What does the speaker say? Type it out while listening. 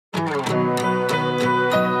Welcome.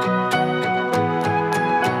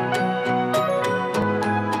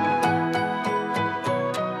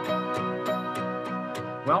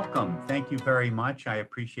 Thank you very much. I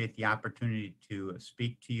appreciate the opportunity to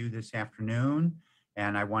speak to you this afternoon.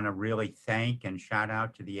 And I want to really thank and shout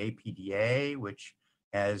out to the APDA, which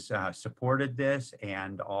has supported this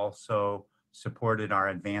and also supported our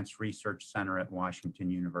Advanced Research Center at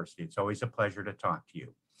Washington University. It's always a pleasure to talk to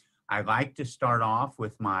you. I like to start off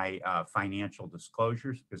with my financial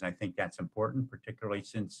disclosures because I think that's important, particularly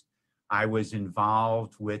since I was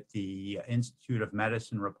involved with the Institute of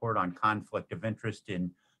Medicine report on conflict of interest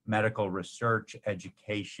in medical research,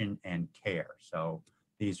 education, and care. So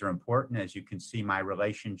these are important. As you can see, my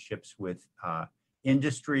relationships with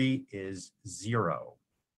industry is zero.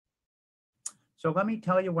 So let me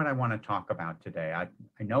tell you what I want to talk about today. I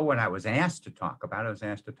know what I was asked to talk about. I was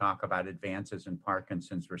asked to talk about advances in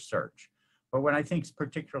Parkinson's research. But what I think is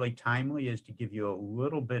particularly timely is to give you a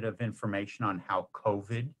little bit of information on how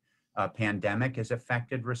COVID pandemic has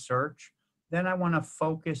affected research. Then I want to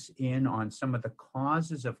focus in on some of the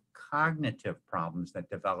causes of cognitive problems that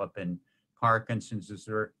develop in Parkinson's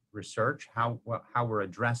research, how we're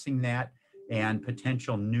addressing that, and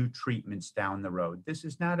potential new treatments down the road. This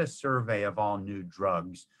is not a survey of all new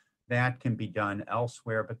drugs. That can be done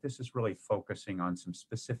elsewhere, but this is really focusing on some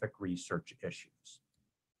specific research issues.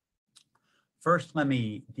 First, let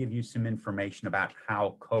me give you some information about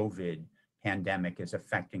how COVID pandemic is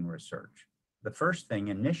affecting research. The first thing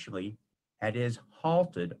initially, it is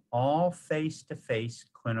halted all face-to-face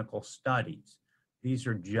clinical studies. These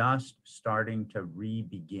are just starting to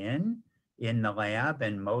re-begin in the lab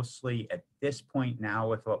and mostly at this point now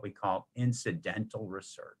with what we call incidental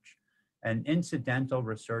research. And incidental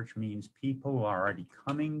research means people who are already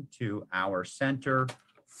coming to our center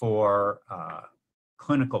for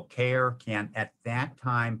clinical care can at that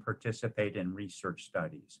time participate in research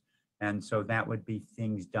studies. And so that would be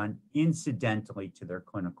things done incidentally to their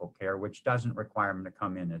clinical care, which doesn't require them to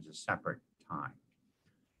come in at a separate time.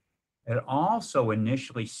 It also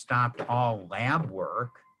initially stopped all lab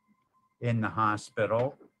work in the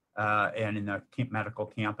hospital and in the medical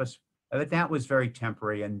campus. But that was very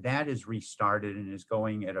temporary, and that is restarted and is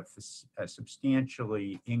going at a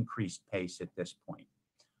substantially increased pace at this point.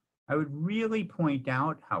 I would really point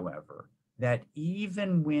out, however, that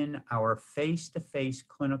even when our face-to-face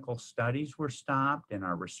clinical studies were stopped and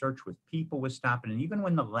our research with people was stopped, and even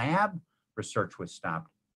when the lab research was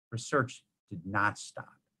stopped, research did not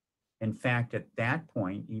stop. In fact, at that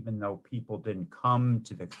point, even though people didn't come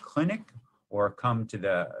to the clinic or come to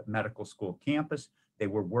the medical school campus, they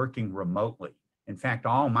were working remotely. In fact,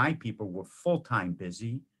 all my people were full-time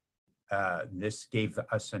busy. This gave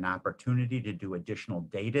us an opportunity to do additional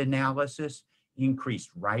data analysis, increased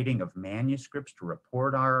writing of manuscripts to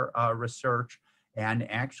report our research, and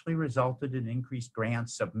actually resulted in increased grant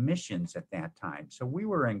submissions at that time. So we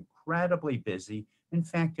were incredibly busy. In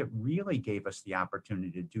fact, it really gave us the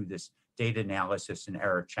opportunity to do this data analysis and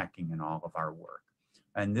error checking in all of our work.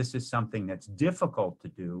 And this is something that's difficult to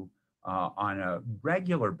do on a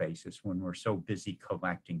regular basis when we're so busy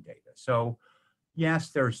collecting data. So yes,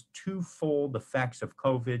 there's twofold effects of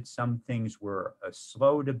COVID. Some things were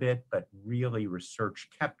slowed a bit, but really research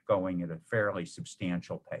kept going at a fairly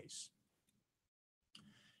substantial pace.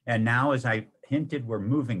 And now, as I hinted, we're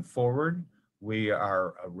moving forward. We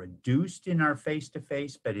are reduced in our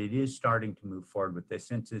face-to-face, but it is starting to move forward with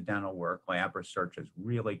this incidental work. Lab research has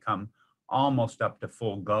really come almost up to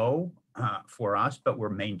full go for us, but we're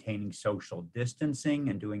maintaining social distancing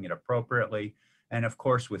and doing it appropriately. And of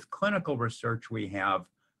course, with clinical research, we have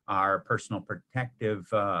our personal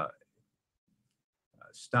protective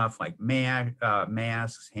stuff like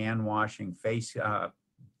masks, hand washing, face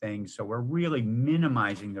things. So we're really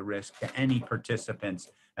minimizing the risk to any participants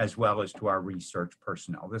as well as to our research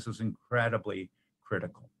personnel. This is incredibly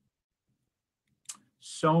critical.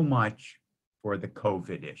 So much for the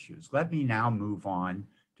COVID issues. Let me now move on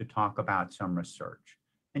to talk about some research.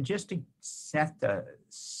 And just to set the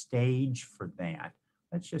stage for that,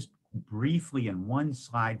 let's just briefly in one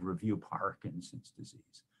slide review Parkinson's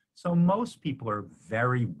disease. So most people are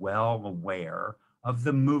very well aware of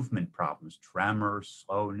the movement problems, tremor,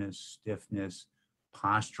 slowness, stiffness,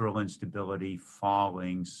 postural instability,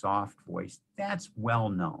 falling, soft voice. That's well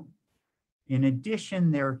known. In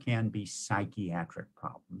addition, there can be psychiatric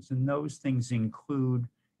problems, and those things include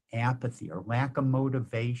apathy or lack of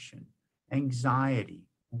motivation, anxiety,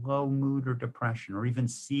 low mood or depression, or even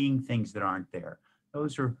seeing things that aren't there.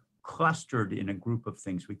 Those are clustered in a group of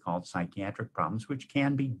things we call psychiatric problems, which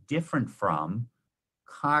can be different from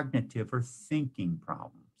cognitive or thinking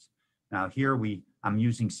problems. Now here I'm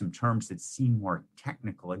using some terms that seem more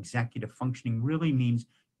technical. Executive functioning really means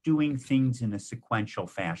doing things in a sequential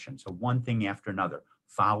fashion. So one thing after another,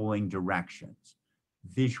 following directions.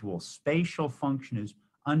 Visual spatial function is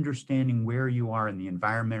understanding where you are in the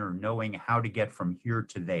environment or knowing how to get from here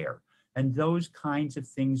to there. And those kinds of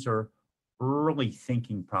things are early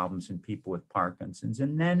thinking problems in people with Parkinson's,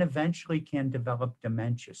 and then eventually can develop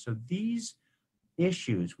dementia. So these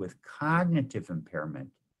issues with cognitive impairment,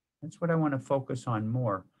 that's what I want to focus on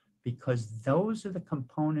more, because those are the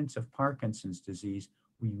components of Parkinson's disease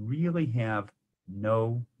we really have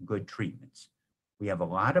no good treatments. We have a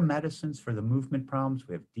lot of medicines for the movement problems.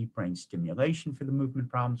 We have deep brain stimulation for the movement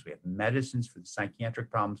problems. We have medicines for the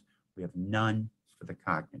psychiatric problems. We have none for the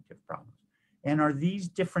cognitive problems. And are these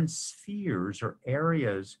different spheres or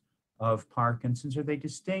areas of Parkinson's, are they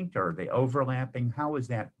distinct? Are they overlapping? How is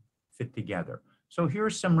that fit together? So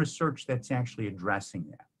here's some research that's actually addressing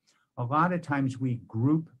that. A lot of times we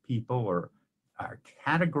group people or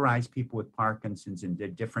categorize people with Parkinson's into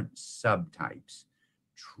different subtypes,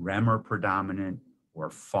 tremor predominant or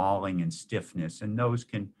falling and stiffness, and those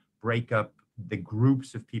can break up the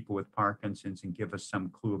groups of people with Parkinson's and give us some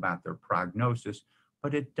clue about their prognosis,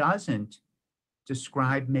 but it doesn't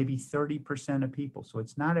describe maybe 30% of people. So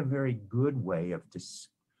it's not a very good way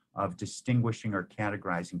of distinguishing or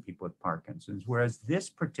categorizing people with Parkinson's. Whereas this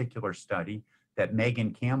particular study that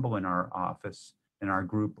Megan Campbell in our office, in our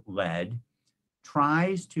group led,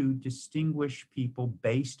 tries to distinguish people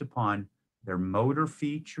based upon their motor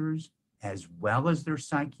features, as well as their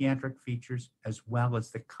psychiatric features, as well as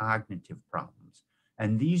the cognitive problems.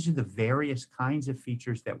 And these are the various kinds of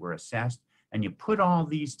features that were assessed. And you put all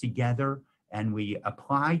these together, and we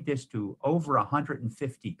applied this to over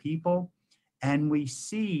 150 people. And we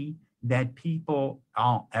see that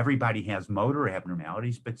everybody has motor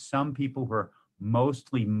abnormalities, but some people who are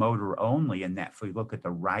mostly motor only, and that if we look at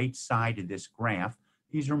the right side of this graph,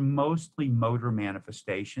 these are mostly motor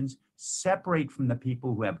manifestations, separate from the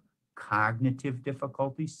people who have cognitive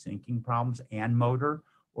difficulties, thinking problems and motor,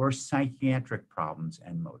 or psychiatric problems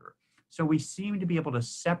and motor. So we seem to be able to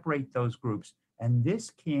separate those groups, and this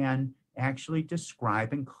can actually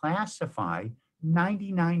describe and classify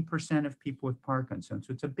 99% of people with Parkinson's.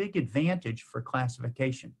 So it's a big advantage for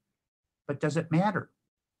classification. But does it matter?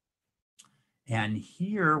 And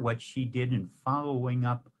here, what she did in following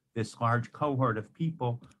up this large cohort of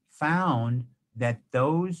people found that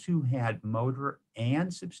those who had motor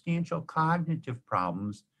and substantial cognitive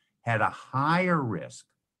problems had a higher risk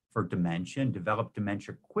for dementia and developed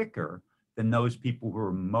dementia quicker than those people who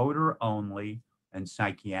were motor only and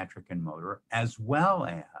psychiatric and motor, as well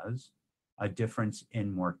as a difference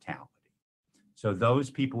in mortality. So those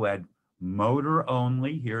people who had motor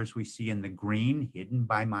only, here as we see in the green, hidden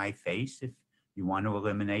by my face, if you want to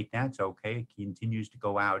eliminate that, it's okay, it continues to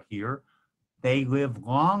go out here. They live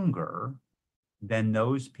longer than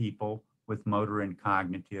those people with motor and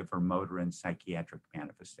cognitive or motor and psychiatric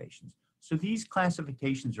manifestations. So these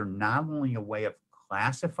classifications are not only a way of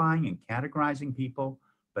classifying and categorizing people,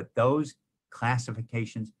 but those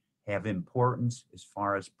classifications have importance as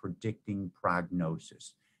far as predicting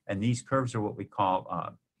prognosis. And these curves are what we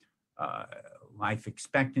call life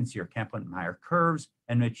expectancy or Kaplan-Meier curves,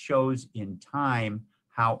 and it shows in time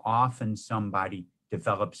how often somebody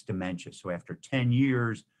develops dementia. So after 10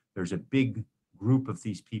 years, there's a big group of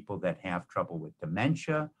these people that have trouble with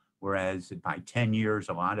dementia, whereas by 10 years,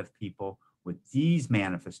 a lot of people with these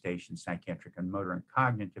manifestations, psychiatric and motor and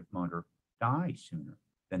cognitive motor, die sooner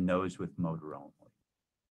than those with motor only.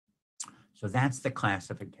 So that's the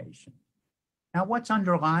classification. Now, what's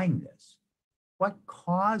underlying this? What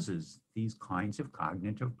causes these kinds of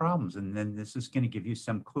cognitive problems? And then this is going to give you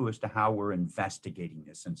some clue as to how we're investigating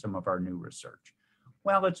this in some of our new research.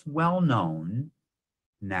 Well, it's well known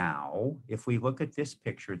now, if we look at this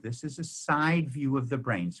picture, this is a side view of the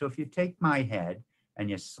brain. So if you take my head and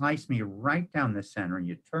you slice me right down the center and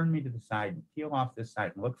you turn me to the side and peel off this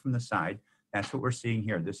side and look from the side, that's what we're seeing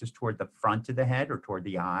here. This is toward the front of the head or toward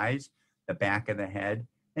the eyes, the back of the head.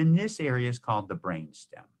 And this area is called the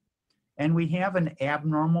brainstem. And we have an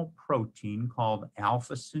abnormal protein called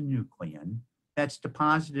alpha-synuclein that's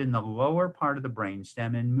deposited in the lower part of the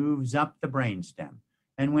brainstem and moves up the brainstem.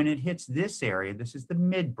 And when it hits this area, this is the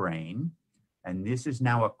midbrain, and this is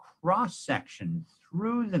now a cross-section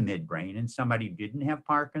through the midbrain, and somebody who didn't have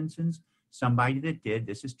Parkinson's, somebody that did,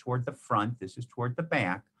 this is toward the front, this is toward the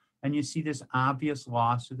back, and you see this obvious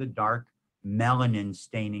loss of the dark melanin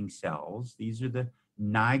staining cells. These are the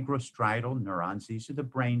nigrostriatal neurons. These are the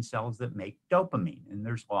brain cells that make dopamine, and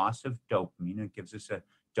there's loss of dopamine. It gives us a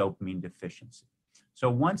dopamine deficiency. So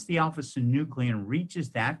once the alpha-synuclein reaches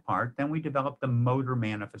that part, then we develop the motor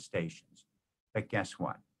manifestations. But guess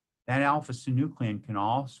what? That alpha-synuclein can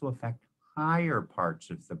also affect higher parts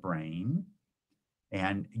of the brain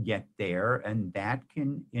and get there, and that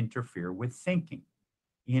can interfere with thinking.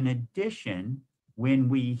 In addition, when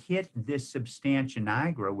we hit this substantia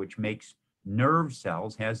nigra, which makes nerve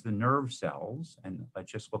cells, has the nerve cells, and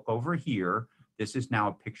let's just look over here. This is now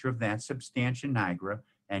a picture of that substantia nigra,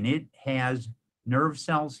 and it has nerve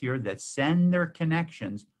cells here that send their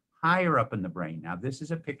connections higher up in the brain. Now, this is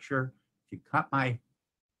a picture. If you cut my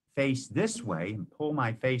face this way and pull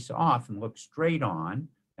my face off and look straight on,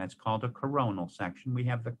 that's called a coronal section. We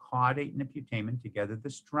have the caudate and the putamen together, the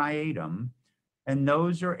striatum, and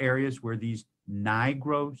those are areas where these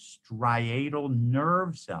nigrostriatal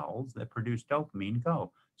nerve cells that produce dopamine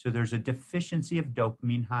go. So there's a deficiency of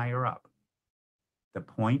dopamine higher up. The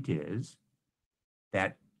point is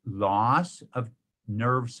that loss of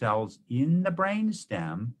nerve cells in the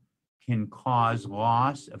brainstem can cause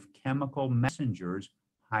loss of chemical messengers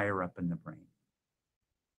higher up in the brain.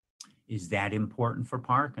 Is that important for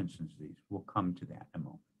Parkinson's disease? We'll come to that in a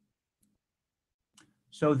moment.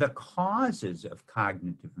 So the causes of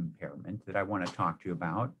cognitive impairment that I want to talk to you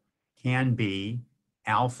about can be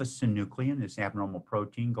alpha-synuclein, this abnormal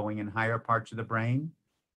protein going in higher parts of the brain,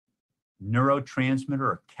 neurotransmitter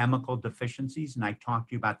or chemical deficiencies, and I talked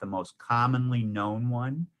to you about the most commonly known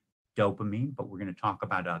one, dopamine, but we're going to talk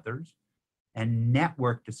about others, and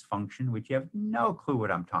network dysfunction, which you have no clue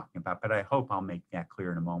what I'm talking about, but I hope I'll make that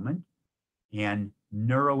clear in a moment, and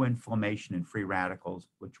neuroinflammation and free radicals,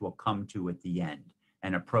 which we'll come to at the end,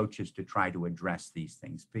 and approaches to try to address these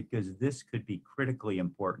things, because this could be critically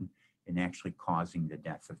important in actually causing the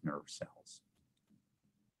death of nerve cells.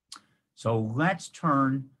 So let's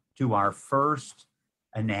turn to our first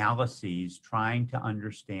analyses trying to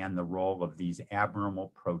understand the role of these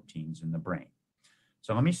abnormal proteins in the brain.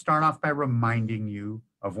 So let me start off by reminding you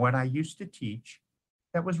of what I used to teach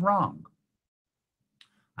that was wrong.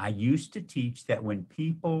 I used to teach that when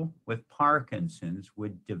people with Parkinson's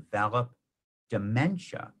would develop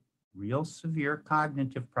dementia, real severe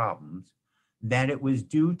cognitive problems, that it was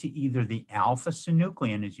due to either the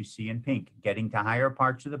alpha-synuclein, as you see in pink, getting to higher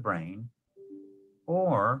parts of the brain,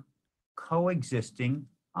 or coexisting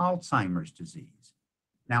Alzheimer's disease.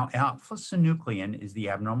 Now, alpha-synuclein is the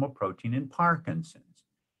abnormal protein in Parkinson's.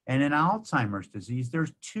 And in Alzheimer's disease,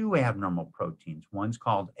 there's two abnormal proteins. One's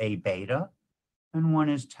called A-beta, and one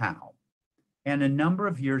is tau. And a number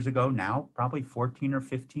of years ago now, probably 14 or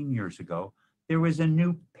 15 years ago, there was a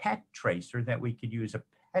new PET tracer that we could use, a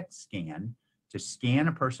PET scan, to scan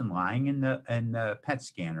a person lying in the PET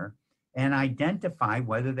scanner and identify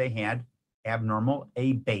whether they had abnormal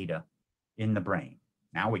A-beta in the brain.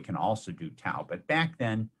 Now we can also do tau, but back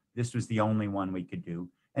then, this was the only one we could do.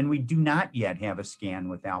 And we do not yet have a scan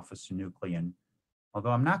with alpha-synuclein.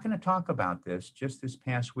 Although I'm not going to talk about this, just this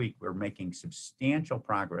past week, we're making substantial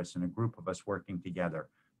progress in a group of us working together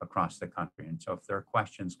across the country. And so if there are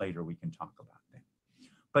questions later, we can talk about that.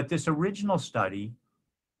 But this original study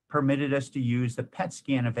permitted us to use the PET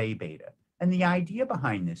scan of A-beta. And the idea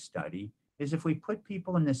behind this study is if we put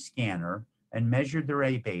people in the scanner and measured their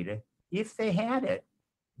A-beta, if they had it,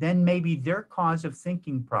 then maybe their cause of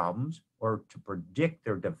thinking problems, or to predict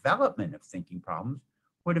their development of thinking problems,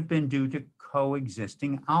 would have been due to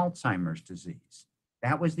coexisting Alzheimer's disease.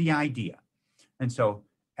 That was the idea. And so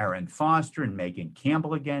Erin Foster and Megan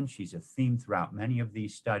Campbell, again, she's a theme throughout many of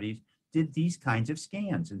these studies, did these kinds of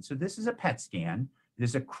scans. And so this is a PET scan.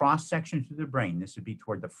 There's a cross-section through the brain. This would be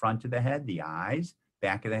toward the front of the head, the eyes,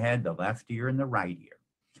 back of the head, the left ear, and the right ear.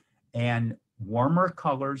 And warmer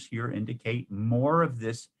colors here indicate more of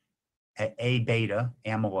this A-beta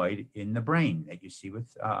amyloid in the brain that you see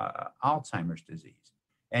with Alzheimer's disease.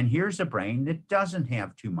 And here's a brain that doesn't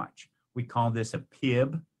have too much. We call this a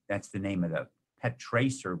PIB. That's the name of the PET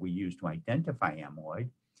tracer we use to identify amyloid,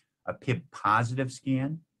 a PIB positive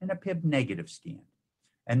scan and a PIB negative scan.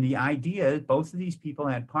 And the idea, both of these people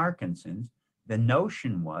had Parkinson's. The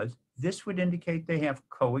notion was this would indicate they have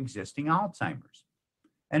coexisting Alzheimer's.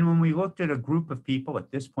 And when we looked at a group of people,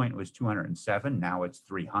 at this point it was 207, now it's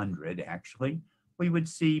 300 actually, we would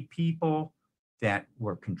see people that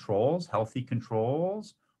were controls, healthy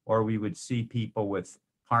controls, or we would see people with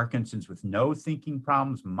Parkinson's with no thinking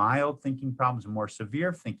problems, mild thinking problems, more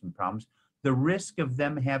severe thinking problems. The risk of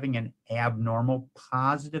them having an abnormal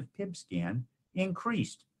positive PIB scan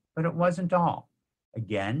increased, but it wasn't all.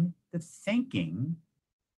 Again, the thinking,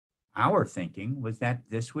 our thinking, was that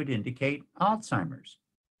this would indicate Alzheimer's.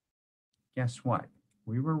 Guess what?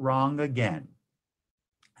 We were wrong again.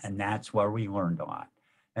 And that's where we learned a lot.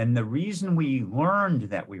 And the reason we learned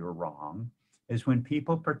that we were wrong is when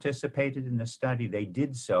people participated in the study, they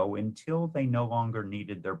did so until they no longer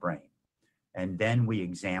needed their brain. And then we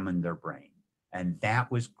examined their brain. And that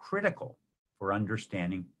was critical for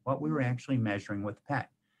understanding what we were actually measuring with PET.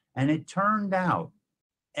 And it turned out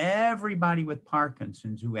everybody with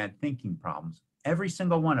Parkinson's who had thinking problems, every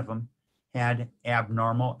single one of them had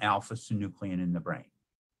abnormal alpha-synuclein in the brain.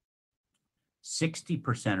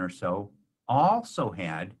 60% or so also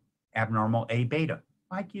had abnormal A beta,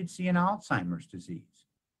 like you'd see in Alzheimer's disease.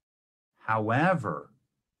 However,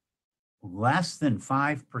 less than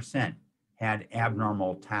 5% had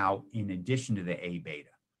abnormal tau in addition to the A beta.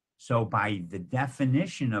 So by the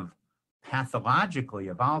definition of pathologically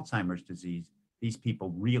of Alzheimer's disease, these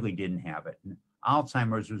people really didn't have it. And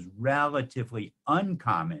Alzheimer's was relatively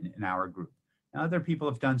uncommon in our group. Now, other people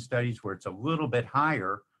have done studies where it's a little bit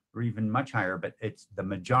higher or even much higher, but it's the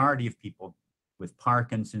majority of people with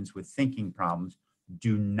Parkinson's, with thinking problems,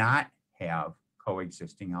 do not have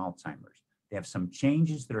coexisting Alzheimer's. They have some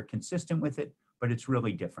changes that are consistent with it, but it's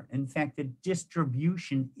really different. In fact, the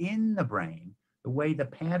distribution in the brain, the way the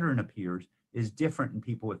pattern appears, is different in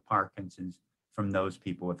people with Parkinson's from those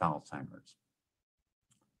people with Alzheimer's.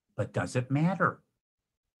 But does it matter?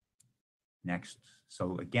 Next,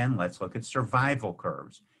 so again, let's look at survival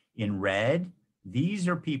curves. In red, these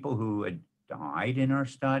are people who had died in our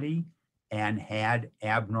study and had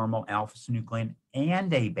abnormal alpha-synuclein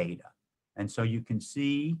and A beta. And so you can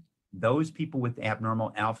see those people with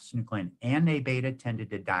abnormal alpha-synuclein and A beta tended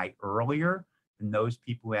to die earlier than those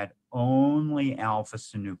people who had only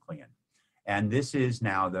alpha-synuclein. And this is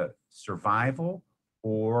now the survival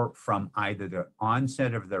or from either the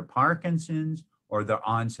onset of their Parkinson's or the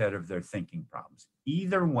onset of their thinking problems.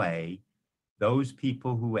 Either way, those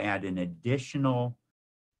people who had an additional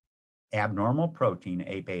abnormal protein,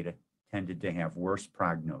 A beta, tended to have worse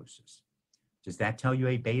prognosis. Does that tell you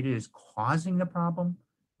A beta is causing the problem?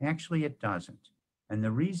 Actually, it doesn't. And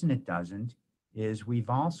the reason it doesn't is we've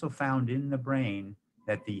also found in the brain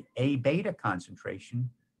that the A beta concentration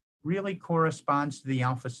really corresponds to the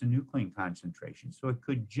alpha-synuclein concentration. So it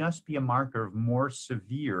could just be a marker of more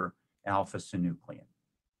severe alpha-synuclein.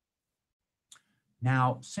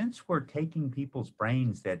 Now, since we're taking people's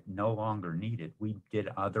brains that no longer need it, we did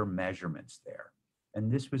other measurements there.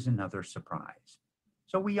 And this was another surprise.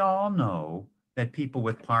 So we all know that people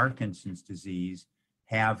with Parkinson's disease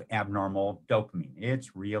have abnormal dopamine.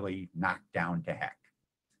 It's really knocked down to heck.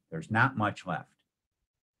 There's not much left.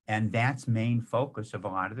 And that's main focus of a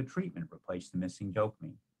lot of the treatment, replace the missing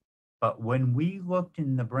dopamine. But when we looked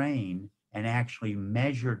in the brain and actually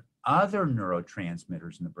measured other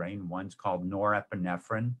neurotransmitters in the brain, one's called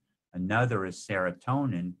norepinephrine, another is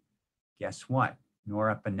serotonin, guess what?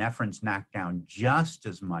 Norepinephrine's knocked down just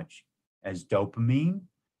as much as dopamine,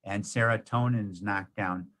 and serotonin's knocked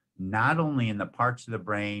down not only in the parts of the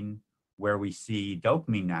brain where we see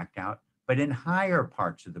dopamine knocked out, but in higher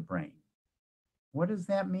parts of the brain. What does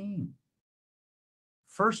that mean?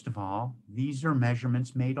 First of all, these are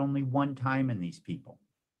measurements made only one time in these people.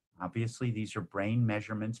 Obviously, these are brain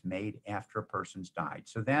measurements made after a person's died.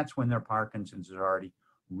 So that's when their Parkinson's is already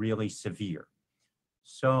really severe.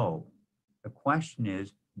 So the question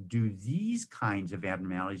is, do these kinds of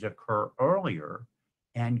abnormalities occur earlier?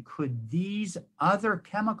 And could these other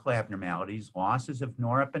chemical abnormalities, losses of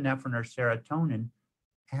norepinephrine or serotonin,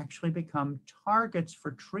 actually become targets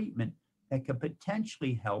for treatment that could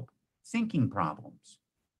potentially help thinking problems?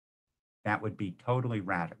 That would be totally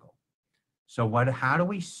radical. So how do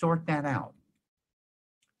we sort that out?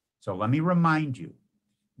 So let me remind you,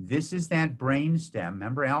 this is that brain stem.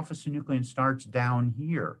 Remember, alpha-synuclein starts down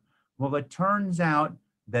here. Well, it turns out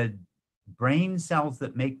the brain cells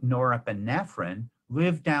that make norepinephrine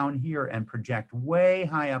live down here and project way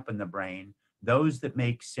high up in the brain. Those that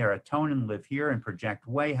make serotonin live here and project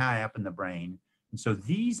way high up in the brain. And so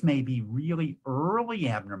these may be really early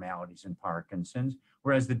abnormalities in Parkinson's,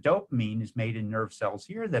 whereas the dopamine is made in nerve cells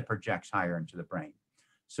here that projects higher into the brain.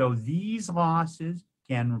 So these losses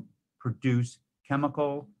can produce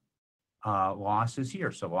chemical losses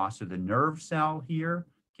here. So loss of the nerve cell here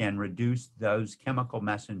can reduce those chemical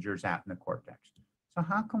messengers out in the cortex. So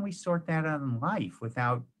how can we sort that out in life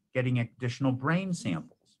without getting additional brain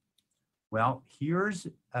samples? Well, here's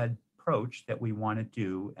an approach that we want to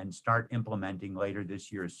do and start implementing later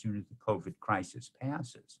this year as soon as the COVID crisis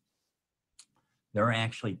passes. There are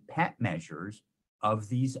actually PET measures of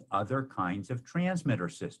these other kinds of transmitter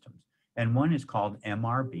systems. And one is called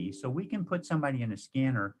MRB. So we can put somebody in a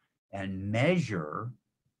scanner and measure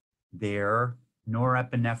their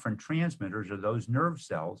norepinephrine transmitters or those nerve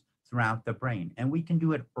cells throughout the brain. And we can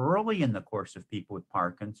do it early in the course of people with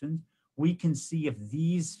Parkinson's. We can see if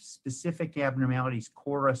these specific abnormalities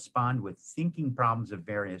correspond with thinking problems of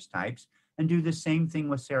various types, and do the same thing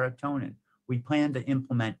with serotonin. We plan to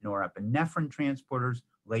implement norepinephrine transporters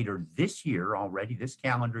later this year, already this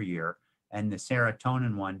calendar year, and the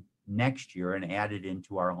serotonin one next year, and add it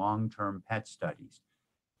into our long-term PET studies.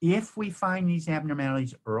 If we find these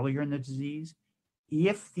abnormalities earlier in the disease,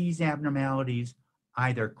 if these abnormalities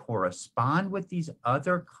either correspond with these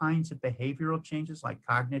other kinds of behavioral changes like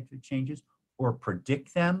cognitive changes or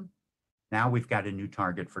predict them, now we've got a new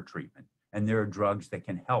target for treatment. And there are drugs that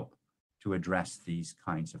can help to address these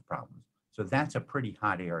kinds of problems. So that's a pretty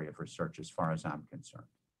hot area of research as far as I'm concerned.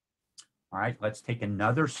 All right, let's take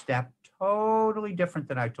another step, totally different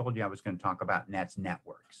than I told you I was going to talk about, and that's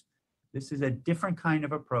networks. This is a different kind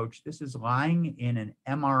of approach. This is lying in an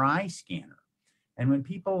MRI scanner. And when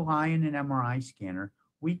people lie in an MRI scanner,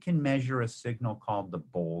 we can measure a signal called the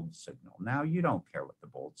bold signal. Now, you don't care what the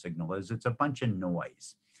bold signal is. It's a bunch of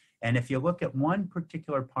noise. And if you look at one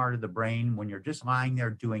particular part of the brain, when you're just lying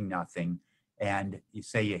there doing nothing, and you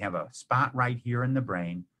say you have a spot right here in the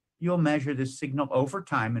brain, you'll measure this signal over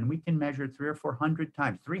time, and we can measure 300 or 400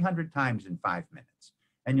 times, 300 times in 5 minutes.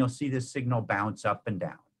 And you'll see this signal bounce up and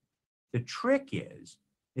down. The trick is,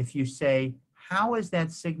 if you say, how is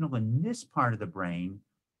that signal in this part of the brain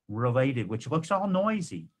related, which looks all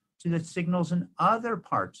noisy, to the signals in other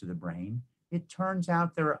parts of the brain, it turns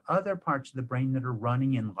out there are other parts of the brain that are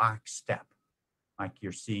running in lockstep, like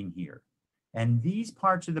you're seeing here. And these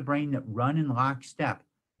parts of the brain that run in lockstep,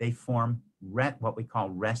 they form what we call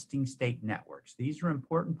resting state networks. These are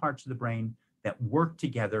important parts of the brain that work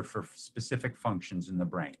together for specific functions in the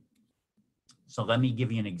brain. So let me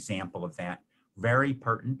give you an example of that, very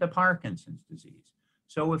pertinent to Parkinson's disease.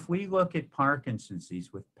 So if we look at Parkinson's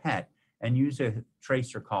disease with PET and use a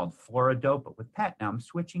tracer called fluorodopa with PET, now I'm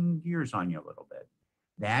switching gears on you a little bit.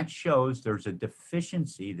 That shows there's a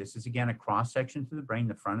deficiency. This is, again, a cross-section to the brain,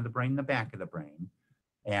 the front of the brain, the back of the brain.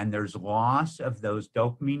 And there's loss of those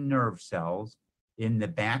dopamine nerve cells in the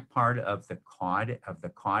back part of the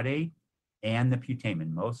caudate and the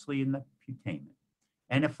putamen, mostly in the putamen.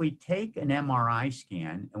 And if we take an MRI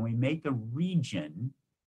scan and we make a region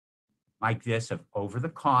like this of over the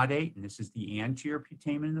caudate, and this is the anterior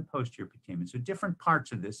putamen and the posterior putamen, so different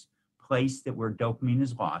parts of this place that where dopamine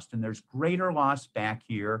is lost, and there's greater loss back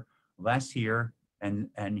here, less here, and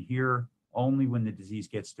here only when the disease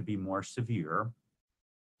gets to be more severe.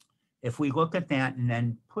 If we look at that and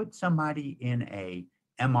then put somebody in a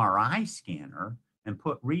MRI scanner and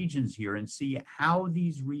put regions here and see how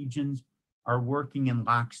these regions are working in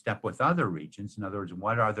lockstep with other regions, in other words,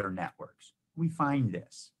 what are their networks, we find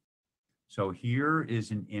this. So here is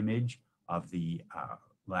an image of the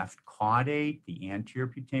left caudate, the anterior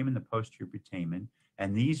putamen, the posterior putamen,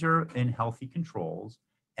 and these are in healthy controls.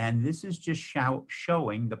 And this is just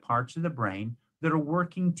showing the parts of the brain that are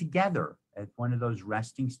working together at one of those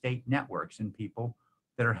resting state networks in people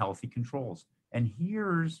that are healthy controls. And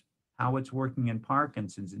here's how it's working in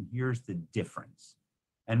Parkinson's, and here's the difference.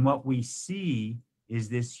 And what we see is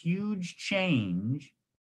this huge change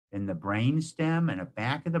in the brainstem and a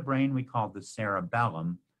back of the brain we call the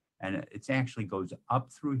cerebellum, and it actually goes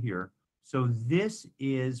up through here. So this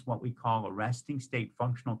is what we call a resting state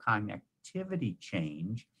functional connectivity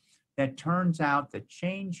change that turns out the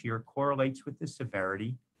change here correlates with the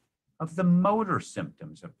severity of the motor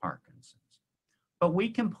symptoms of Parkinson's. But we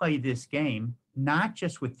can play this game not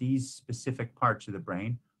just with these specific parts of the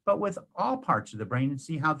brain, but with all parts of the brain and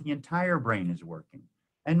see how the entire brain is working.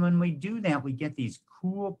 And when we do that, we get these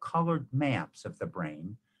cool colored maps of the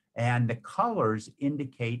brain, and the colors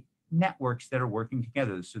indicate networks that are working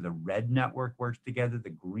together. So the red network works together, the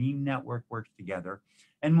green network works together.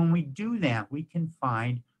 And when we do that, we can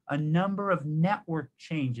find a number of network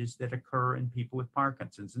changes that occur in people with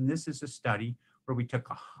Parkinson's. And this is a study where we took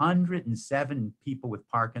 107 people with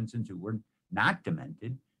Parkinson's who were not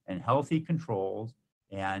demented and healthy controls,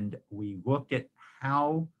 and we looked at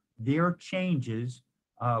how their changes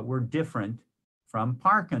were different from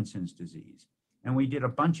Parkinson's disease. And we did a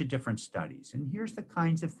bunch of different studies. And here's the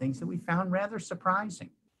kinds of things that we found rather surprising.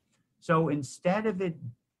 So instead of it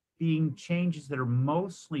being changes that are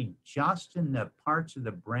mostly just in the parts of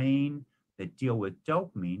the brain that deal with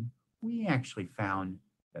dopamine, we actually found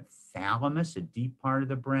the thalamus, a deep part of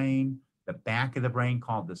the brain, the back of the brain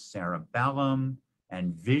called the cerebellum,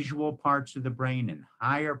 and visual parts of the brain and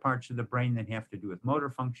higher parts of the brain that have to do with motor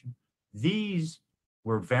function. These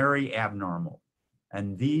were very abnormal.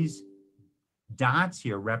 And these dots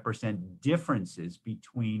here represent differences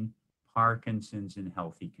between Parkinson's and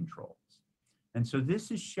healthy controls. And so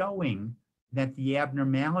this is showing that the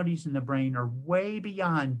abnormalities in the brain are way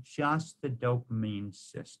beyond just the dopamine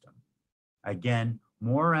system. Again,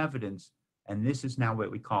 more evidence, and this is now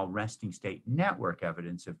what we call resting state network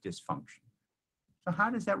evidence of dysfunction. So how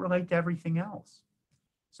does that relate to everything else?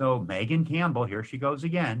 So Megan Campbell, here she goes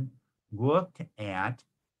again, looked at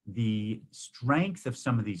the strength of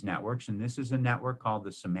some of these networks, and this is a network called the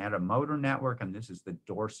somatomotor network, and this is the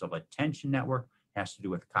dorsal attention network, has to do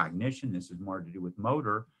with cognition, this is more to do with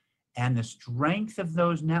motor, and the strength of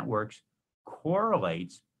those networks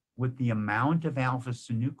correlates with the amount of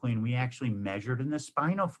alpha-synuclein we actually measured in the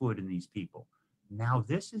spinal fluid in these people. Now,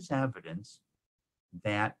 this is evidence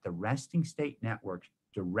that the resting state networks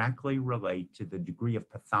directly relate to the degree of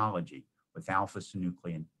pathology with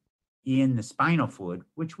alpha-synuclein in the spinal fluid,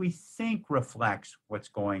 which we think reflects what's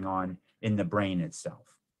going on in the brain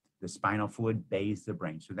itself. The spinal fluid bathes the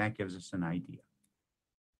brain, so that gives us an idea.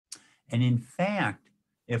 And in fact,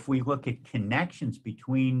 if we look at connections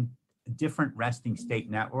between different resting state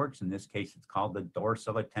networks, in this case, it's called the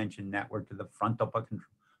dorsal attention network to the frontal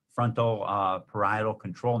parietal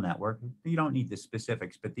control network. You don't need the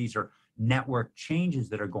specifics, but these are network changes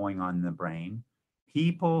that are going on in the brain.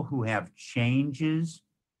 People who have changes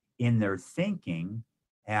in their thinking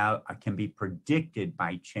can be predicted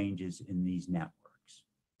by changes in these networks.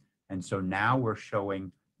 And so now we're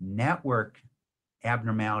showing network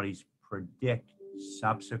abnormalities predict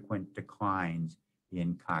subsequent declines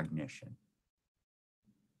in cognition.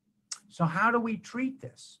 So how do we treat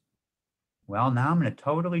this? Well, now I'm going to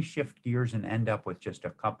totally shift gears and end up with just a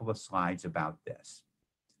couple of slides about this.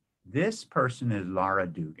 This person is Laura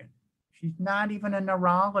Dugan. She's not even a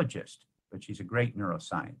neurologist, but she's a great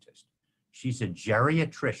neuroscientist. She's a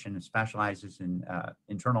geriatrician and specializes in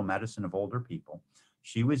internal medicine of older people.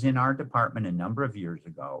 She was in our department a number of years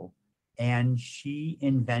ago, and she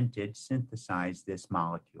synthesized this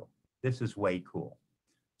molecule. This is way cool.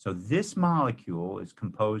 So this molecule is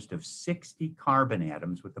composed of 60 carbon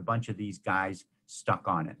atoms with a bunch of these guys stuck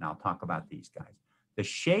on it, and I'll talk about these guys. The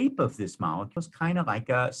shape of this molecule is kind of like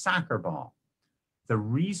a soccer ball. The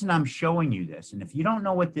reason I'm showing you this, and if you don't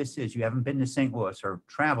know what this is, you haven't been to St. Louis or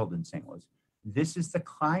traveled in St. Louis, this is the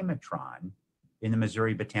climatron in the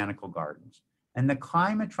Missouri Botanical Gardens. And the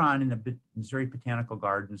climatron in the Missouri Botanical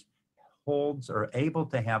Gardens holds or able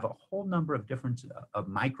to have a whole number of different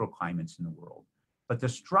microclimates in the world. But the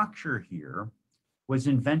structure here was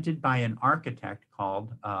invented by an architect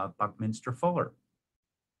called Buckminster Fuller.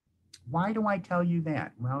 Why do I tell you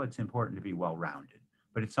that? Well, it's important to be well-rounded,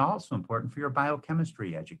 but it's also important for your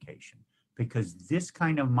biochemistry education, because this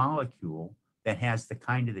kind of molecule that has the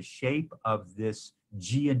kind of the shape of this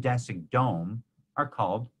geodesic dome are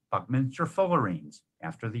called Buckminster fullerenes,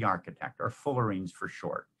 after the architect, or fullerenes for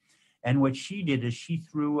short. And what she did is she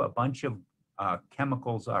threw a bunch of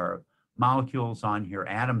chemicals or molecules on here,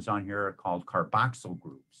 atoms on here are called carboxyl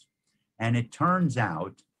groups. And it turns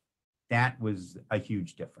out that was a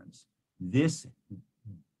huge difference. This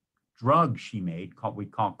drug she made, we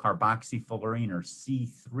call carboxyfullerene, or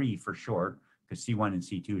C3 for short, because C1 and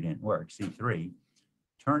C2 didn't work, C3,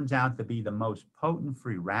 turns out to be the most potent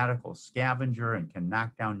free radical scavenger and can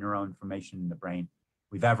knock down neuroinflammation in the brain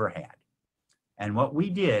we've ever had. And what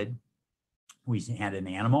we did, we had an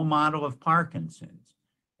animal model of Parkinson's,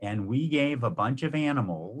 and we gave a bunch of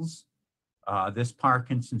animals this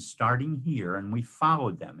Parkinson's starting here, and we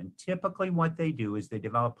followed them. And typically what they do is they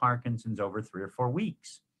develop Parkinson's over 3 or 4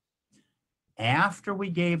 weeks. After we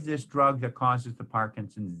gave this drug that causes the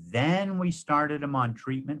Parkinson's, then we started them on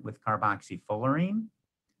treatment with carboxyfullerene.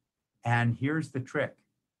 And here's the trick.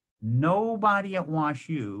 Nobody at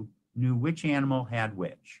WashU knew which animal had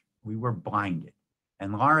which. We were blinded.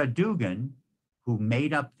 And Laura Dugan, who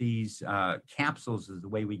made up these capsules as the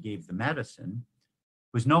way we gave the medicine,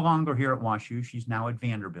 was no longer here at WashU. She's now at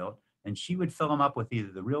Vanderbilt. And she would fill them up with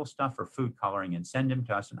either the real stuff or food coloring and send them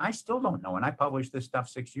to us. And I still don't know. And I published this stuff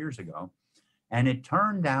 6 years ago. And it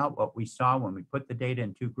turned out what we saw when we put the data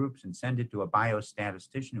in 2 groups and send it to a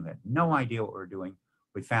biostatistician who had no idea what we were doing,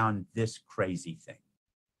 we found this crazy thing.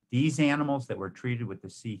 These animals that were treated with the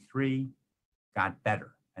C3 got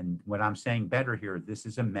better. And what I'm saying better here, this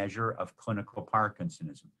is a measure of clinical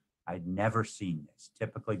Parkinsonism. I'd never seen this.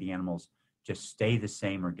 Typically, the animals just stay the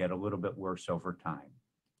same or get a little bit worse over time.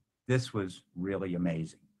 This was really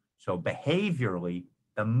amazing. So behaviorally,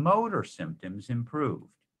 the motor symptoms improved.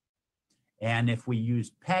 And if we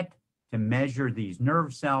used PET to measure these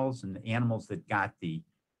nerve cells in the animals that got the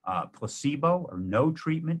placebo or no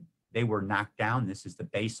treatment, they were knocked down. This is the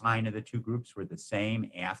baseline of the 2 groups were the same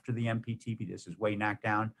after the MPTP. This is way knocked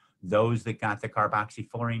down. Those that got the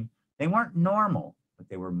carboxyfullerene, they weren't normal, but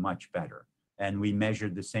they were much better. And we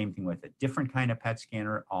measured the same thing with a different kind of PET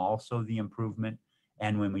scanner, also the improvement.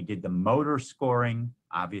 And when we did the motor scoring,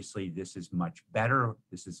 obviously this is much better.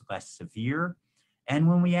 This is less severe. And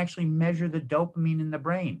when we actually measure the dopamine in the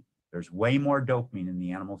brain, there's way more dopamine in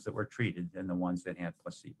the animals that were treated than the ones that had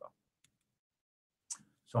placebo.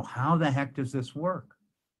 So how the heck does this work?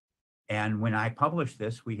 And when I published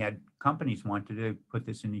this, we had companies wanted to put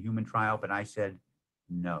this in a human trial, but I said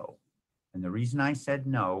no. And the reason I said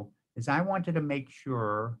no is I wanted to make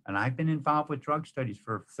sure, and I've been involved with drug studies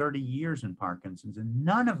for 30 years in Parkinson's, and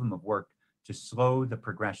none of them have worked to slow the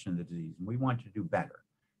progression of the disease. And we wanted to do better.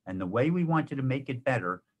 And the way we wanted to make it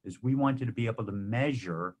better is we wanted to be able to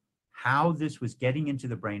measure how this was getting into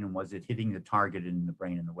the brain and was it hitting the target in the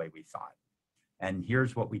brain in the way we thought. And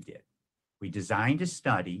here's what we did. We designed a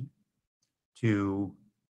study to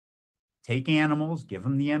take animals, give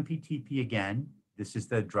them the MPTP again. This is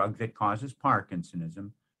the drug that causes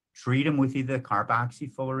Parkinsonism. Treat them with either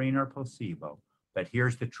carboxyfullerene or placebo. But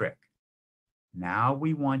here's the trick. Now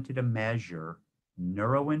we wanted to measure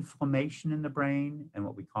neuroinflammation in the brain and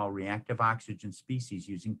what we call reactive oxygen species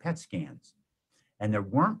using PET scans. And there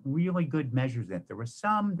weren't really good measures that. There were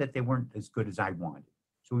some that they weren't as good as I wanted.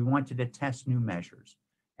 So we wanted to test new measures.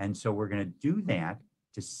 And so we're going to do that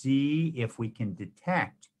to see if we can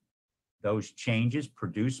detect those changes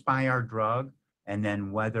produced by our drug, and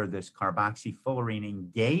then whether this carboxyfullerene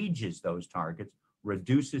engages those targets,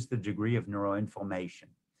 reduces the degree of neuroinflammation,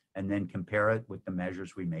 and then compare it with the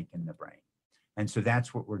measures we make in the brain. And so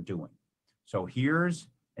that's what we're doing. So here's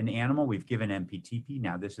an animal. We've given MPTP.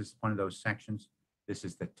 Now this is one of those sections. This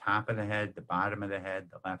is the top of the head, the bottom of the head,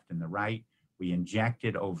 the left and the right. We inject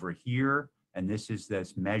it over here, and this is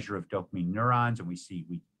this measure of dopamine neurons, and we see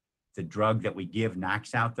the drug that we give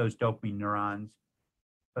knocks out those dopamine neurons.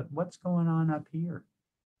 But what's going on up here?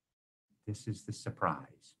 This is the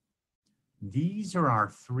surprise. These are our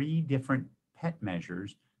 3 different PET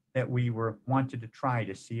measures that we wanted to try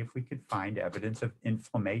to see if we could find evidence of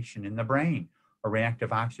inflammation in the brain or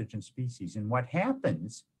reactive oxygen species. And what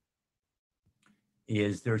happens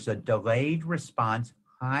is there's a delayed response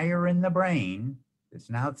higher in the brain, it's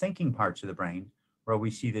now thinking parts of the brain, where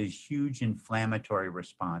we see these huge inflammatory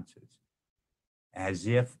responses, as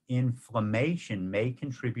if inflammation may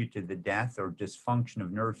contribute to the death or dysfunction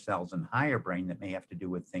of nerve cells in higher brain that may have to do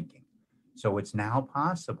with thinking. So it's now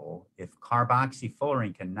possible, if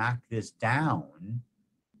carboxyfullerene can knock this down,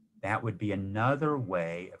 that would be another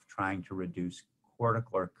way of trying to reduce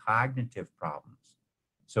cortical or cognitive problems.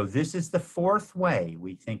 So this is the 4th way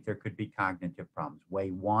we think there could be cognitive problems.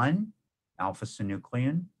 Way 1,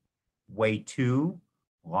 alpha-synuclein. Way 2,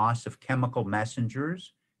 loss of chemical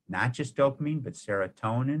messengers, not just dopamine, but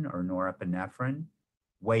serotonin or norepinephrine.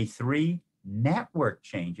 Way 3, network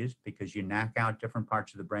changes, because you knock out different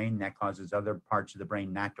parts of the brain. That causes other parts of the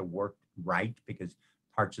brain not to work right because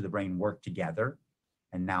parts of the brain work together.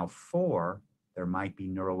 And now 4, there might be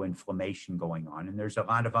neuroinflammation going on. And there's a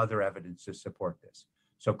lot of other evidence to support this.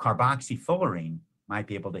 So carboxyfullerene might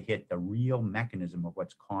be able to hit the real mechanism of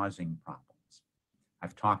what's causing problems.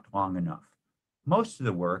 I've talked long enough. Most of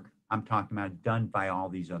the work I'm talking about done by all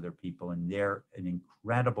these other people, and they're an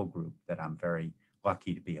incredible group that I'm very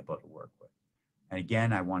lucky to be able to work with. And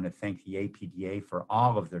again, I want to thank the APDA for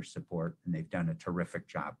all of their support, and they've done a terrific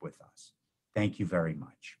job with us. Thank you very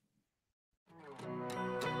much.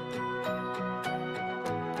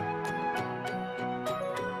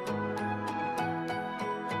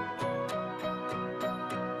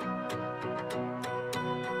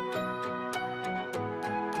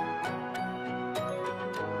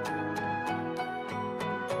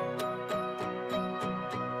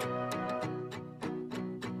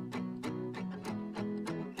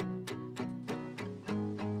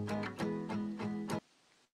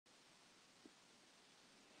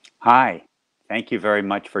 Hi, thank you very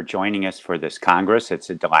much for joining us for this Congress.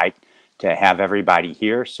 It's a delight to have everybody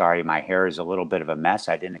here. Sorry, my hair is a little bit of a mess.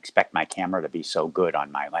 I didn't expect my camera to be so good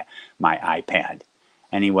on my iPad.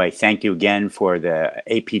 Anyway, thank you again for the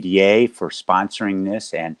APDA for sponsoring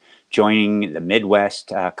this and joining the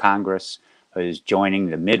Midwest Congress, who's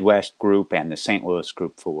joining the Midwest group and the St. Louis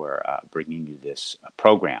group for bringing you this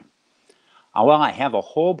program. Well, I have a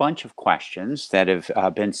whole bunch of questions that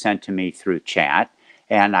have been sent to me through chat,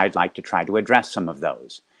 and I'd like to try to address some of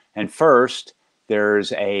those. And first,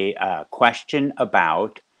 there's a question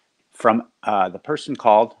from the person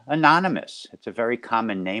called Anonymous. It's a very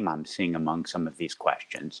common name I'm seeing among some of these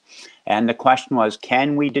questions. And the question was,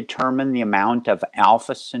 can we determine the amount of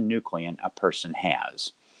alpha-synuclein a person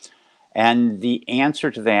has? And the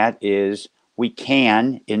answer to that is we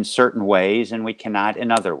can in certain ways and we cannot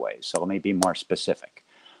in other ways. So let me be more specific.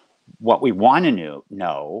 what we want to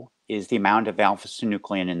know is the amount of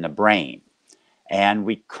alpha-synuclein in the brain. And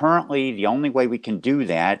we currently, the only way we can do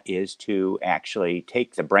that is to actually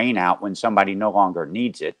take the brain out when somebody no longer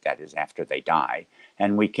needs it, that is after they die,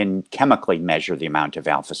 and we can chemically measure the amount of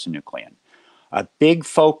alpha-synuclein. A big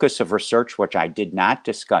focus of research, which I did not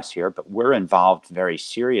discuss here, but we're involved very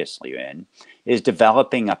seriously in, is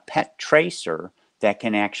developing a PET tracer that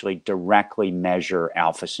can actually directly measure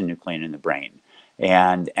alpha-synuclein in the brain.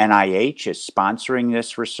 And NIH is sponsoring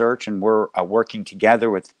this research, and we're working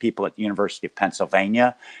together with people at the University of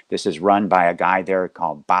Pennsylvania. This is run by a guy there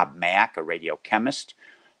called Bob Mack, a radiochemist,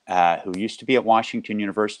 who used to be at Washington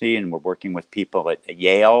University, and we're working with people at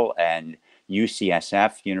Yale and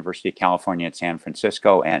UCSF, University of California at San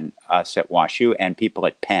Francisco, and us at WashU, and people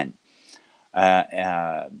at Penn.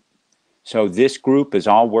 So this group is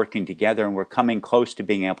all working together, and we're coming close to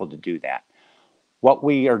being able to do that. What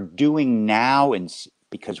we are doing now,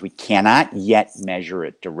 because we cannot yet measure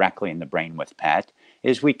it directly in the brain with PET,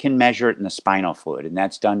 is we can measure it in the spinal fluid, and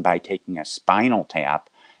that's done by taking a spinal tap,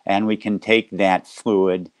 and we can take that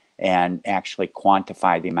fluid and actually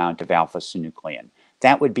quantify the amount of alpha-synuclein.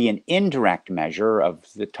 That would be an indirect measure of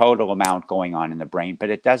the total amount going on in the brain, but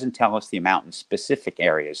it doesn't tell us the amount in specific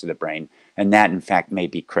areas of the brain, and that, in fact, may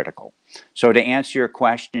be critical. So to answer your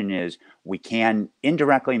question is, we can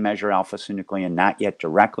indirectly measure alpha-synuclein, not yet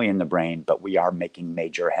directly in the brain, but we are making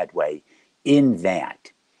major headway in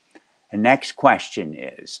that. The next question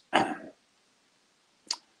is,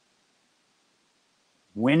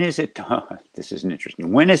 when is it, this is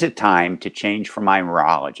interesting, when is it time to change from my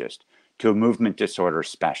neurologist to a movement disorder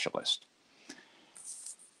specialist?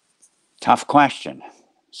 Tough question.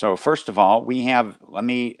 So first of all, let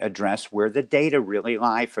me address where the data really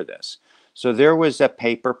lie for this. So there was a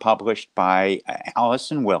paper published by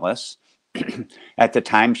Allison Willis. At the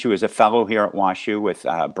time, she was a fellow here at WashU with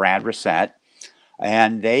Brad Reset,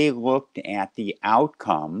 and they looked at the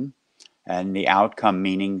outcome, and the outcome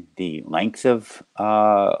meaning the length of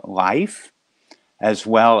life, as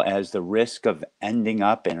well as the risk of ending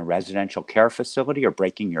up in a residential care facility or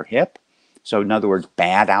breaking your hip. So in other words,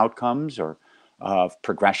 bad outcomes or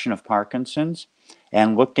progression of Parkinson's,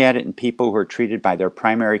 and looked at it in people who are treated by their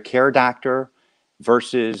primary care doctor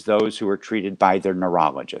versus those who were treated by their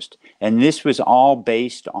neurologist. And this was all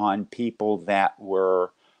based on people that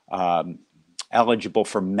were eligible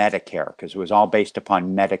for Medicare, because it was all based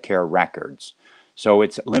upon Medicare records. So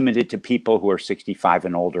it's limited to people who are 65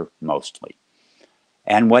 and older mostly.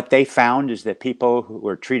 And what they found is that people who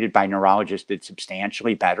were treated by neurologists did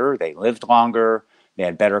substantially better. They lived longer, they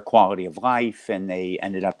had better quality of life, and they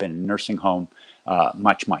ended up in a nursing home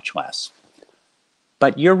much, much less.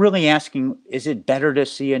 But you're really asking, is it better to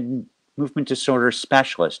see a movement disorder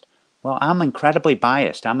specialist? Well, I'm incredibly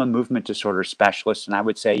biased. I'm a movement disorder specialist, and I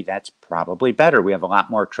would say that's probably better. We have a lot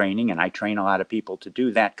more training, and I train a lot of people to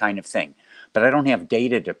do that kind of thing. But I don't have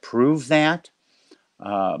data to prove that.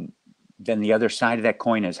 Then the other side of that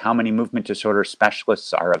coin is how many movement disorder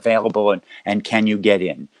specialists are available, and can you get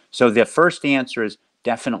in? So the first answer is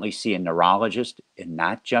definitely see a neurologist and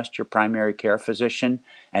not just your primary care physician.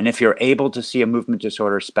 And if you're able to see a movement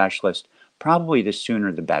disorder specialist, probably the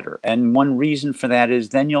sooner the better. And one reason for that is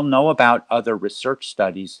then you'll know about other research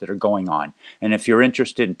studies that are going on. And if you're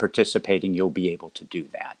interested in participating, you'll be able to do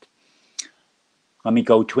that. Let me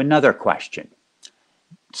go to another question.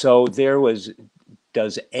 So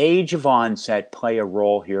does age of onset play a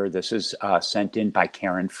role here? This is sent in by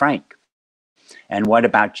Karen Frank. And what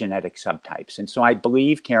about genetic subtypes? And so I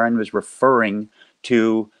believe Karen was referring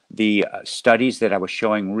to the studies that I was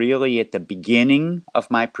showing really at the beginning of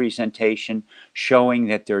my presentation, showing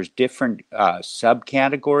that there's different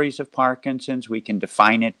subcategories of Parkinson's. We can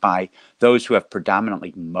define it by those who have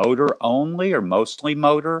predominantly motor only or mostly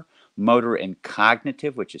motor, motor and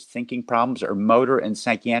cognitive, which is thinking problems, or motor and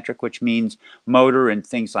psychiatric, which means motor and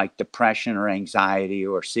things like depression or anxiety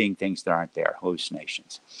or seeing things that aren't there,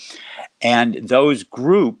 hallucinations. And those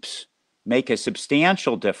groups make a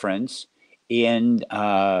substantial difference in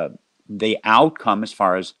the outcome as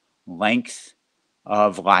far as length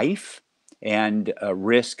of life and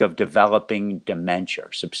risk of developing dementia,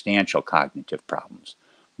 substantial cognitive problems.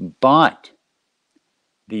 But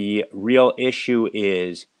the real issue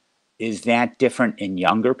is that different in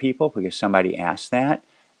younger people? Because somebody asked that.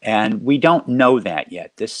 And we don't know that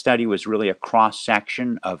yet. This study was really a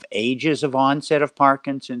cross-section of ages of onset of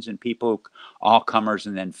Parkinson's and people, all comers,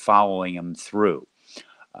 and then following them through.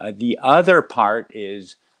 The other part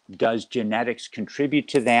is, does genetics contribute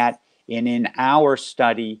to that? And in our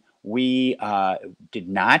study, we did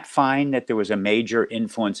not find that there was a major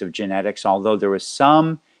influence of genetics, although there was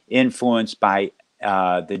some influence by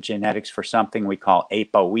the genetics for something we call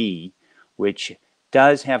ApoE, which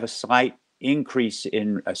does have a slight increase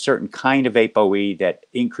in a certain kind of ApoE that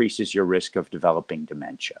increases your risk of developing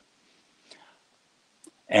dementia.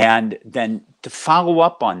 And then to follow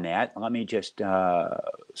up on that, let me just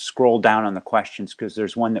scroll down on the questions, because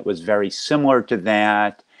there's one that was very similar to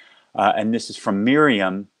that. And this is from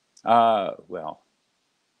Miriam. Well,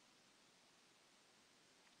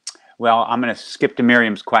 I'm going to skip to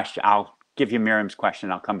Miriam's question. I'll give you Miriam's question.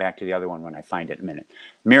 I'll come back to the other one when I find it in a minute.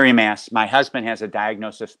 Miriam asks, my husband has a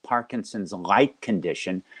diagnosis of Parkinson's-like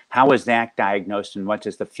condition. How is that diagnosed, and what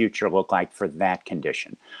does the future look like for that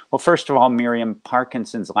condition? Well, first of all, Miriam,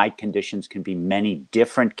 Parkinson's-like conditions can be many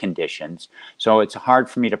different conditions. So it's hard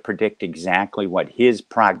for me to predict exactly what his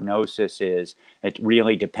prognosis is. It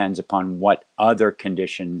really depends upon what other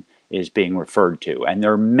condition is being referred to. And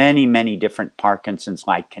there are many, many different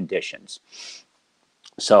Parkinson's-like conditions.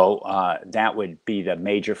 So that would be the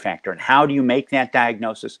major factor. And how do you make that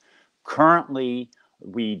diagnosis? Currently,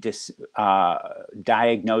 we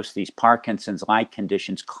diagnose these Parkinson's-like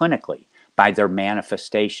conditions clinically by their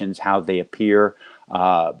manifestations, how they appear,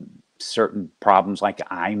 certain problems like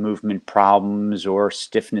eye movement problems or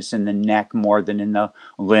stiffness in the neck more than in the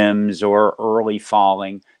limbs, or early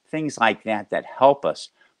falling, things like that that help us.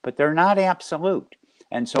 But they're not absolute.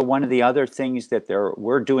 And so one of the other things that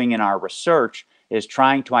we're doing in our research is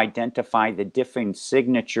trying to identify the different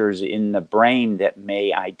signatures in the brain that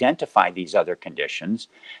may identify these other conditions.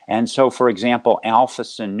 And so, for example,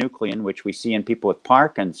 alpha-synuclein, which we see in people with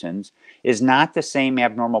Parkinson's, is not the same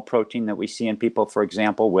abnormal protein that we see in people, for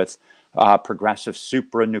example, with progressive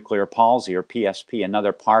supranuclear palsy, or PSP,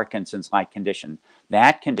 another Parkinson's-like condition.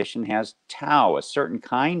 That condition has tau, a certain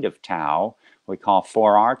kind of tau, we call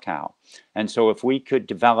 4R tau. And so if we could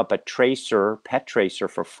develop a tracer, PET tracer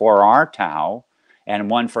for 4R tau,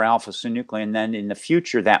 and one for alpha-synuclein, then in the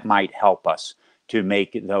future that might help us to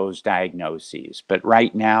make those diagnoses. But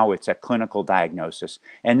right now it's a clinical diagnosis,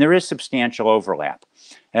 and there is substantial overlap.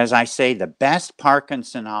 As I say, the best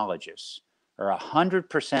Parkinsonologists are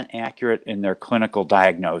 100% accurate in their clinical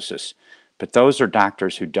diagnosis, but those are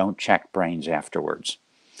doctors who don't check brains afterwards.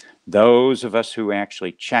 Those of us who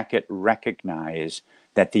actually check it recognize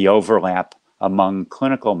that the overlap among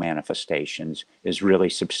clinical manifestations is really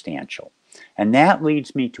substantial. And that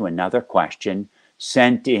leads me to another question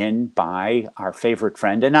sent in by our favorite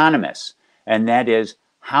friend, Anonymous. And that is,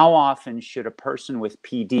 how often should a person with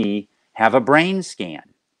PD have a brain scan?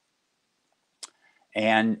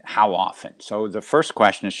 And how often? So the first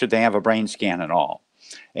question is, should they have a brain scan at all?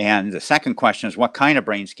 And the second question is, what kind of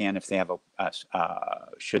brain scan, if they have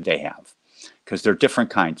should they have? Because there are different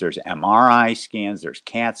kinds. There's MRI scans, there's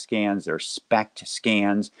CAT scans, there's SPECT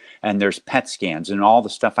scans, and there's PET scans. And all the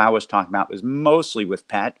stuff I was talking about was mostly with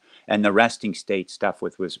PET, and the resting state stuff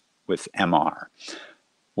was with MR.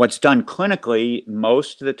 What's done clinically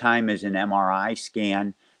most of the time is an MRI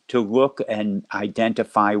scan to look and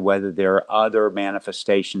identify whether there are other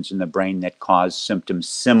manifestations in the brain that cause symptoms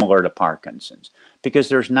similar to Parkinson's. Because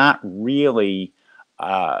there's not really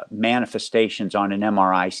manifestations on an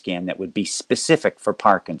MRI scan that would be specific for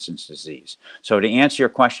Parkinson's disease. So to answer your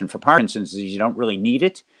question, for Parkinson's disease, you don't really need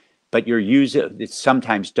it, but it's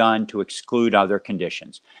sometimes done to exclude other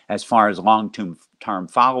conditions. As far as long-term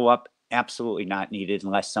follow-up, absolutely not needed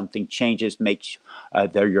unless something changes, makes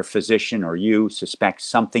your physician or you suspect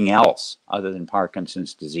something else other than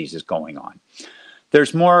Parkinson's disease is going on.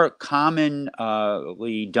 There's more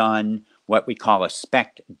commonly done what we call a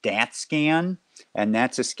SPECT-DAT scan, and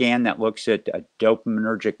that's a scan that looks at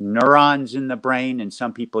dopaminergic neurons in the brain, and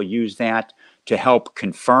some people use that to help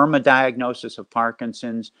confirm a diagnosis of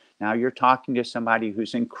Parkinson's. Now you're talking to somebody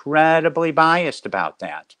who's incredibly biased about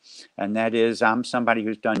that, and that is, I'm somebody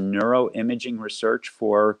who's done neuroimaging research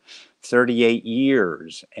for 38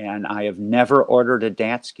 years, and I have never ordered a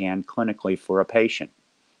DAT scan clinically for a patient.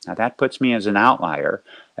 Now that puts me as an outlier,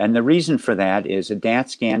 and the reason for that is a DAT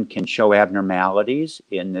scan can show abnormalities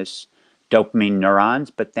in this dopamine neurons,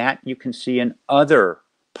 but that you can see in other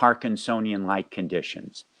Parkinsonian-like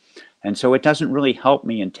conditions. And so it doesn't really help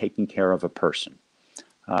me in taking care of a person.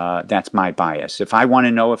 That's my bias. If I want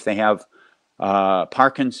to know if they have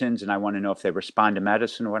Parkinson's and I want to know if they respond to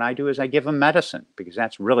medicine, what I do is I give them medicine, because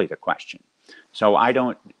that's really the question. So I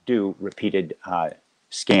don't do repeated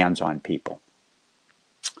scans on people.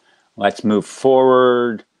 Let's move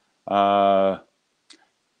forward. Another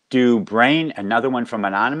one from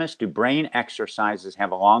Anonymous, do brain exercises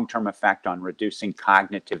have a long-term effect on reducing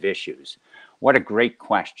cognitive issues? What a great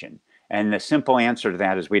question. And the simple answer to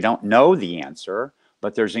that is we don't know the answer,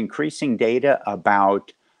 but there's increasing data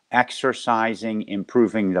about exercising,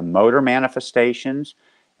 improving the motor manifestations,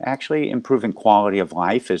 actually improving quality of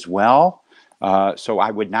life as well. So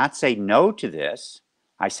I would not say no to this.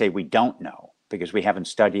 I say we don't know because we haven't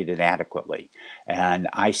studied it adequately. And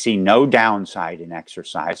I see no downside in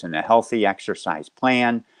exercise and a healthy exercise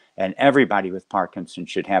plan. And everybody with Parkinson's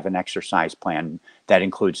should have an exercise plan that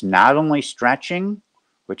includes not only stretching,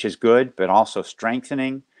 which is good, but also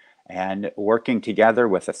strengthening and working together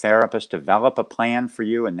with a therapist to develop a plan for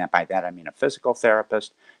you. And that, by that, I mean a physical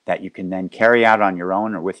therapist that you can then carry out on your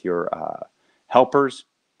own or with your helpers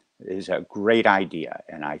is a great idea.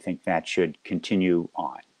 And I think that should continue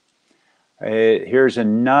on. Here's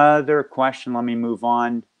another question. Let me move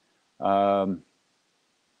on.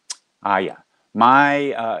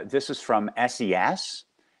 This is from SES,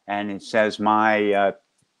 and it says, my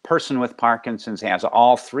person with Parkinson's has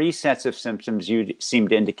all 3 sets of symptoms. You seem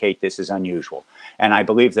to indicate this is unusual. And I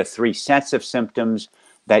believe the 3 sets of symptoms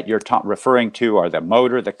that you're referring to are the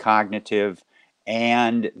motor, the cognitive,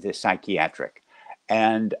 and the psychiatric.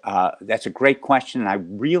 And that's a great question. And I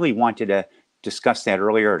really wanted to discuss that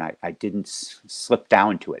earlier, and I didn't slip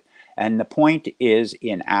down to it. And the point is,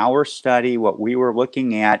 in our study, what we were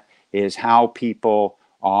looking at is how people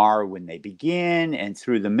are when they begin and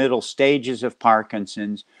through the middle stages of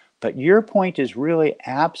Parkinson's. But your point is really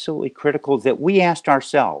absolutely critical, that we asked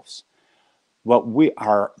ourselves, what we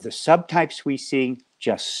are the subtypes we see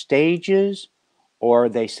just stages, or are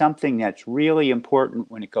they something that's really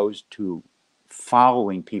important when it goes to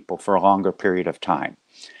following people for a longer period of time?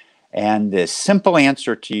 And the simple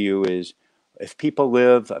answer to you is, if people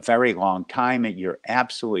live a very long time, you're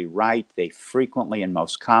absolutely right. They frequently and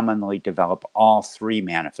most commonly develop all 3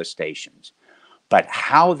 manifestations. But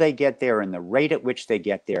how they get there and the rate at which they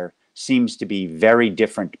get there seems to be very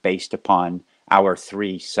different based upon our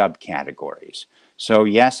 3 subcategories. So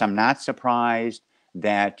yes, I'm not surprised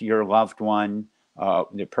that your loved one,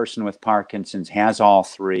 the person with Parkinson's, has all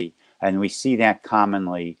 3. And we see that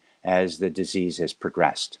commonly as the disease has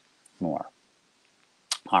progressed more.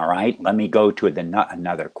 All right, let me go to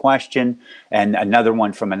another question, and another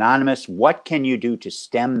one from Anonymous. What can you do to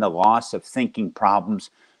stem the loss of thinking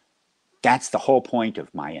problems? That's the whole point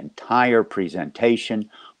of my entire presentation.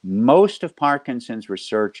 Most of Parkinson's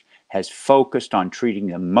research has focused on treating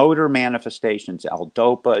the motor manifestations,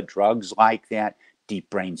 L-DOPA, drugs like that, deep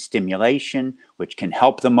brain stimulation, which can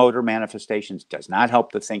help the motor manifestations, does not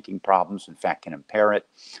help the thinking problems, in fact, can impair it.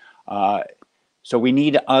 So we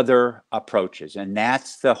need other approaches, and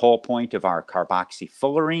that's the whole point of our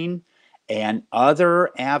carboxyfullerene and other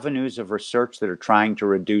avenues of research that are trying to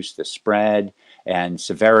reduce the spread and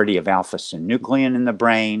severity of alpha-synuclein in the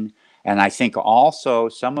brain. And I think also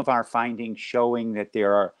some of our findings showing that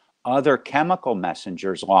there are other chemical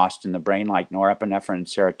messengers lost in the brain, like norepinephrine and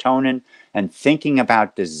serotonin, and thinking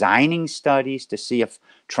about designing studies to see if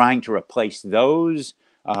trying to replace those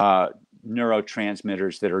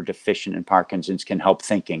neurotransmitters that are deficient in Parkinson's can help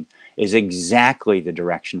thinking is exactly the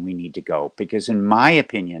direction we need to go. Because in my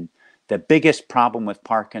opinion, the biggest problem with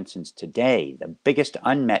Parkinson's today, the biggest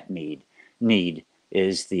unmet need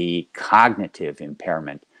is the cognitive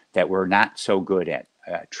impairment that we're not so good at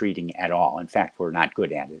treating at all. In fact, we're not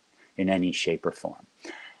good at it in any shape or form.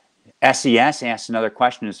 SES asks another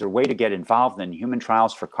question, is there a way to get involved in human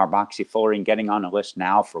trials for carboxyfullerene, getting on a list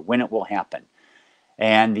now for when it will happen?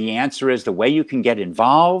 And the answer is, the way you can get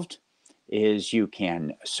involved is you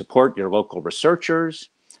can support your local researchers.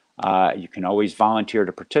 You can always volunteer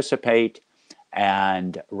to participate.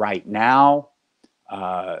 And right now,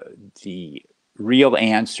 the real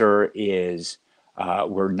answer is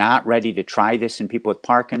we're not ready to try this in people with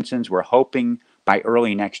Parkinson's. We're hoping by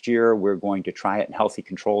early next year, we're going to try it in healthy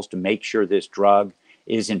controls to make sure this drug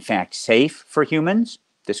is in fact safe for humans.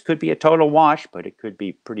 This could be a total wash, but it could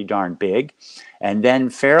be pretty darn big. And then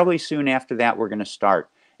fairly soon after that, we're going to start.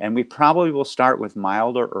 And we probably will start with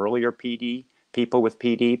milder, earlier PD, people with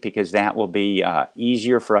PD, because that will be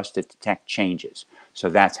easier for us to detect changes. So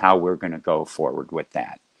that's how we're going to go forward with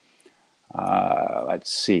that.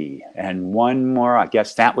 Let's see. And one more, I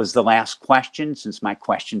guess that was the last question, since my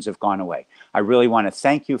questions have gone away. I really want to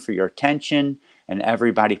thank you for your attention and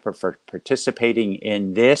everybody for participating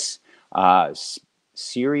in this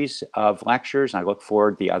series of lectures. I look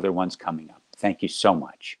forward to the other ones coming up. Thank you so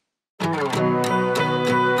much.